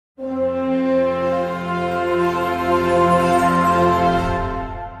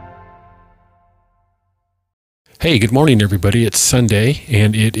Hey, good morning, everybody. It's Sunday,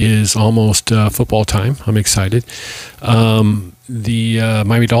 and it is almost football time. I'm excited. The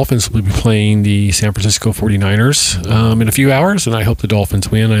Miami Dolphins will be playing the San Francisco 49ers in a few hours, and I hope the Dolphins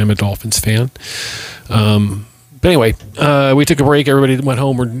win. I am a Dolphins fan. But anyway, we took a break. Everybody went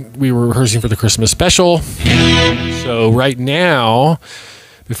home. We were rehearsing for the Christmas special. So right now,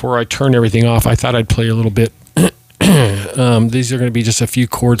 before I turn everything off, I thought I'd play a little bit. These are going to be just a few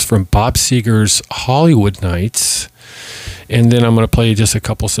chords from Bob Seger's Hollywood Nights. And then I'm going to play just a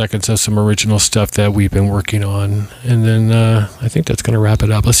couple seconds of some original stuff that we've been working on. And then I think that's going to wrap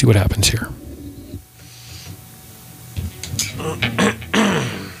it up. Let's see what happens here.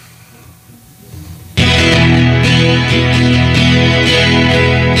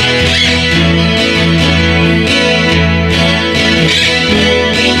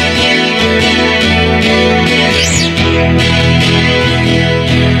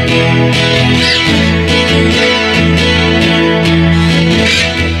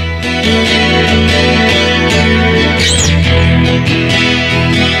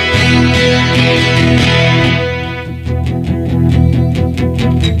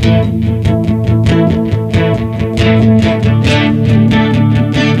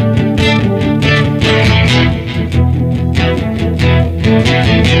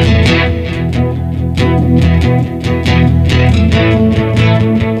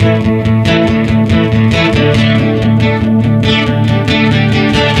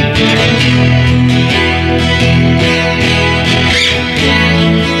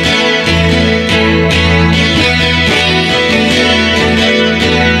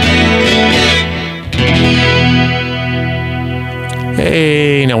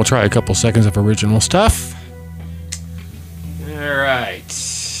 Hey, now we'll try a couple seconds of original stuff. All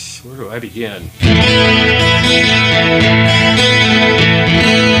right, where do I begin?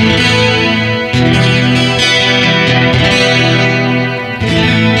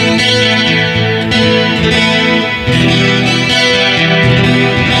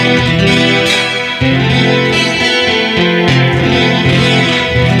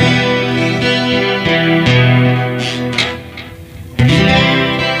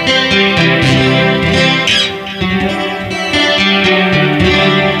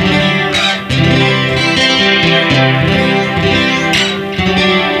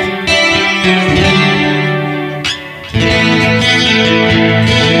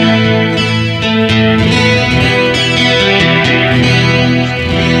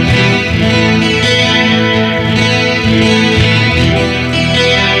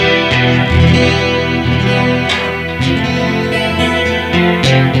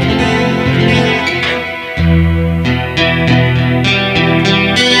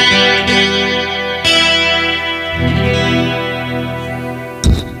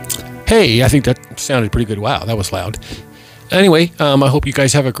 Hey, I think that sounded pretty good. Wow, that was loud. Anyway, I hope you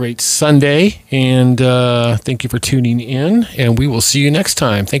guys have a great Sunday, and thank you for tuning in, and we will see you next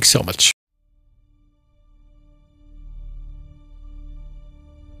time. Thanks so much.